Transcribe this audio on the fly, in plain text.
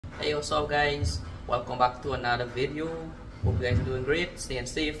Hey, what's up guys, welcome back to another video. Hope you guys are doing great, staying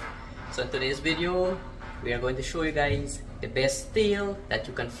safe. So in today's video we are going to show you guys the best tail that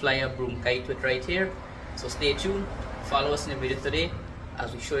you can fly a broom kite with right here. So stay tuned, follow us in the video today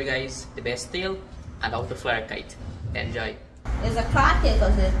as we show you guys the best tail and how to fly a kite. Enjoy. It's a clock tail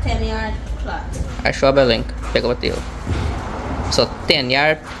because it's a 10-yard clock. I show a link, pick up a tail. So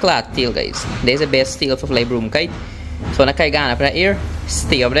 10-yard clock tail guys, there's the best tail for fly broom kite. So when a kite gone up in the air,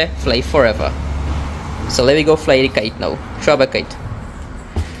 stay up there, fly forever. So let me go fly the kite now. Show up a kite.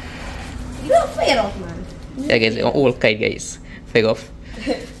 You don't fly it off, man. Yeah guys, an old kite guys. Fly off.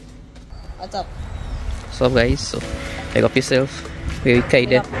 What's up? What's up guys? So fly up yourself. Where you kite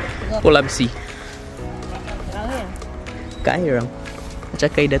there. Pull up see. Can't hear him. That's a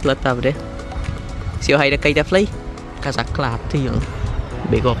kite that let up there. See how high the kite fly? Because a clap tail.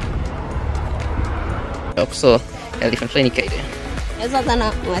 Big up. Up so elephant flying kite there. It's not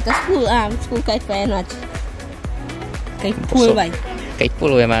a school kite flying watch. Kite pull by. Kite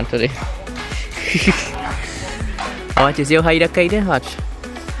pull away man today. Watch is your high the kite there? Watch.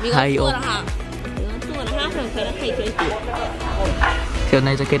 High up. 2.5 and kite kite. So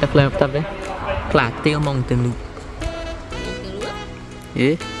nice a kite flying up top there. Clap tail mountain loop.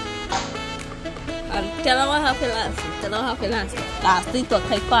 Yeah. Tell her what happened last. Tell her what happened last. Last week, I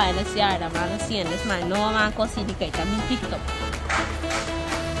caught in this yard. I'm not seeing this man. No man can see the kite. I'm being picked up.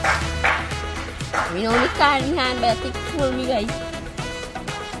 We only car in hand, but I think fool me, guys.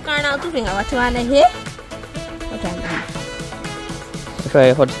 Car now to finger. What you want to hear? What I'm doing?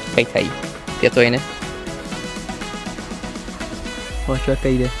 Try hot kite high. Get to in it. Watch your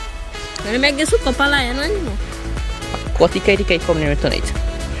kite there. Can I make this hook up a lion? What the kite coming here tonight?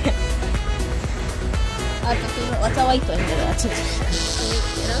 What's a white one there?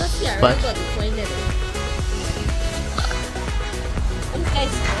 What?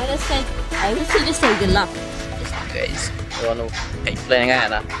 Guys, I will see just say good luck. Guys, you wanna know kite flying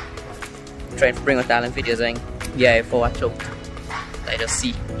Guyana? Trying to bring out talent videos and yeah, for watch out. I just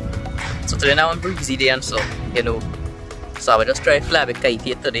see. So today now I'm breezy day and so, you know. So I will just try to fly a kite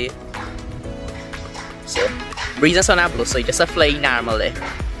here today. So breeze and sun are blue, so you just a fly normal there.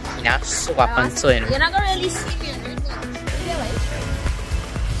 You know, swap and so you know. You're not gonna really see me.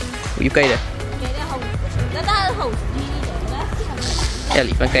 You kite there? That's the house.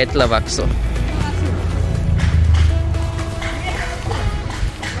 Elephant kite lavak so.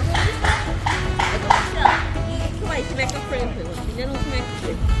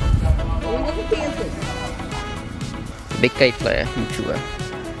 Big kite flyer, YouTuber.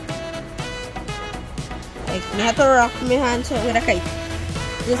 Like, I have to rock my hands with a kite.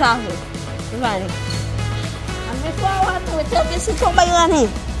 This house. This one. I'm going to go to tell this to come by your name.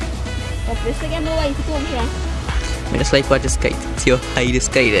 But this again, no way to come here. I just like watch this kite. See how high this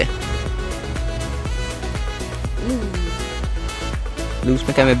kite there. Loose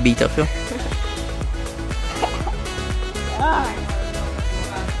me kind of beat up yo.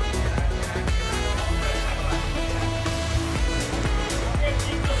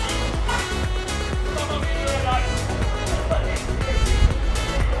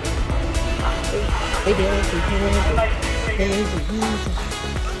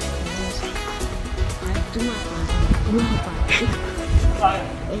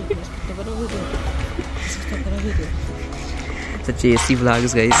 It's a JC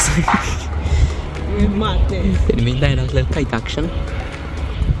vlogs guys. In the meantime, a little kite action.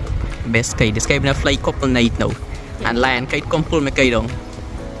 Best kite. This kite been a fly couple night now. And lion kite come pull my kite down.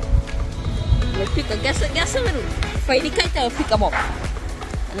 Guess a minute. Fly the kite and pick them up.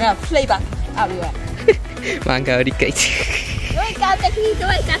 And then fly back. Man, go the kite. No, I can't take it. No,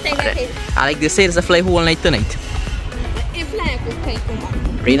 I can't take it. I like this said, it's a fly whole night tonight. If like a kite come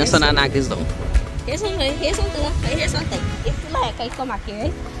back. Rain and sun and knock this down. Here's something. Here's something. If you like a kite come back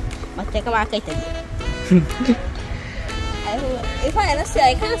here, but take a kite again. If I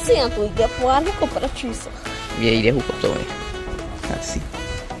say I can't see until we get one hook up for the trees. Yeah, you hook up to me. Let's see.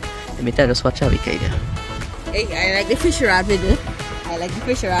 Let me tell you what we kite there. Hey, I like the fish rod video. I like the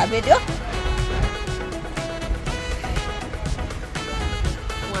fish rod video.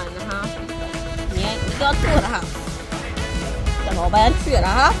 1.5. Yeah, we got 2.5. The mobile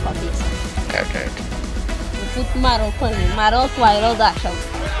 3.5 of this. Okay. We put marrow, marrow, twirl, dash out.